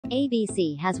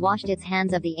ABC has washed its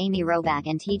hands of the Amy Robach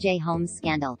and T.J. Holmes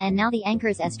scandal, and now the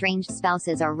anchor's estranged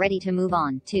spouses are ready to move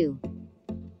on, too.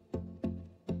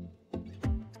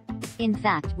 In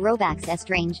fact, Robach's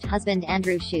estranged husband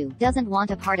Andrew Shue doesn't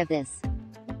want a part of this.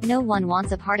 No one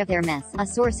wants a part of their mess, a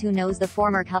source who knows the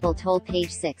former couple told Page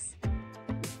 6.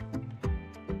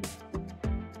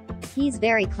 He's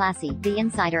very classy, the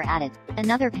insider added.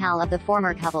 Another pal of the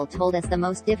former couple told us the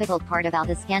most difficult part about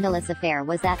the scandalous affair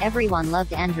was that everyone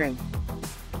loved Andrew.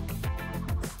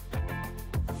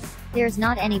 There's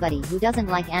not anybody who doesn't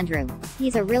like Andrew.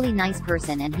 He's a really nice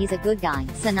person and he's a good guy,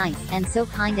 so nice, and so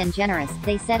kind and generous,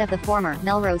 they said of the former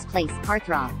Melrose Place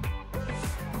heartthrob.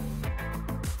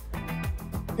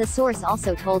 The source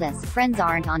also told us friends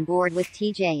aren't on board with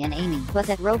TJ and Amy, but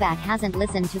that Robach hasn't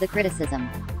listened to the criticism.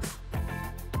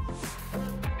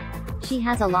 She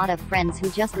has a lot of friends who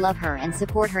just love her and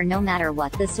support her no matter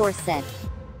what, the source said.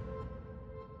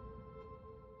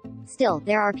 Still,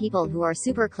 there are people who are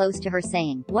super close to her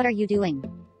saying, "What are you doing?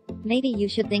 Maybe you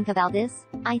should think about this?"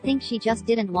 I think she just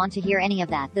didn't want to hear any of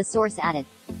that, the source added.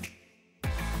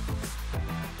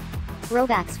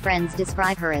 Robach's friends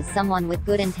describe her as someone with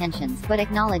good intentions, but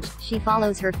acknowledged she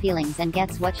follows her feelings and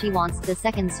gets what she wants, the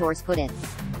second source put it.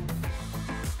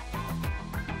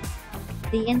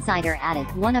 The insider added,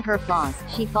 one of her flaws,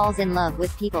 she falls in love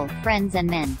with people, friends and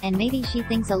men, and maybe she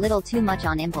thinks a little too much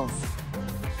on impulse.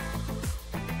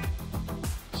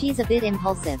 She's a bit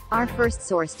impulsive. Our first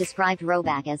source described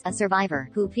Robach as a survivor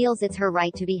who feels it's her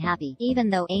right to be happy, even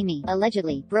though Amy,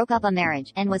 allegedly, broke up a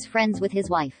marriage, and was friends with his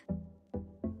wife.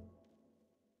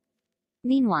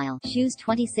 Meanwhile, Shue's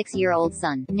 26-year-old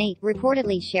son, Nate,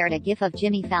 reportedly shared a gif of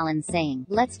Jimmy Fallon saying,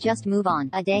 "Let's just move on,"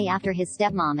 a day after his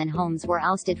stepmom and Holmes were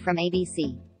ousted from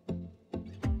ABC.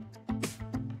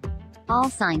 All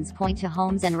signs point to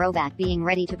Holmes and Robach being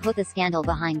ready to put the scandal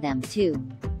behind them, too.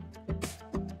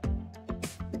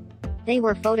 They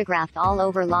were photographed all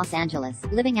over Los Angeles,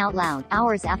 living out loud,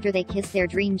 hours after they kissed their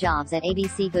dream jobs at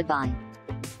ABC goodbye.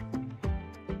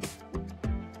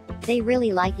 They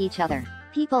really like each other.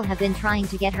 People have been trying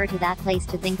to get her to that place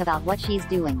to think about what she's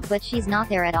doing, but she's not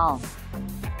there at all.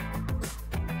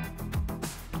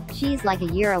 She's like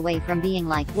a year away from being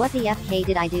like, "What the FK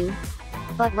did I do?"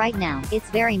 But right now, it's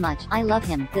very much, "I love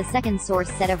him," the second source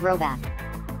said of Robach.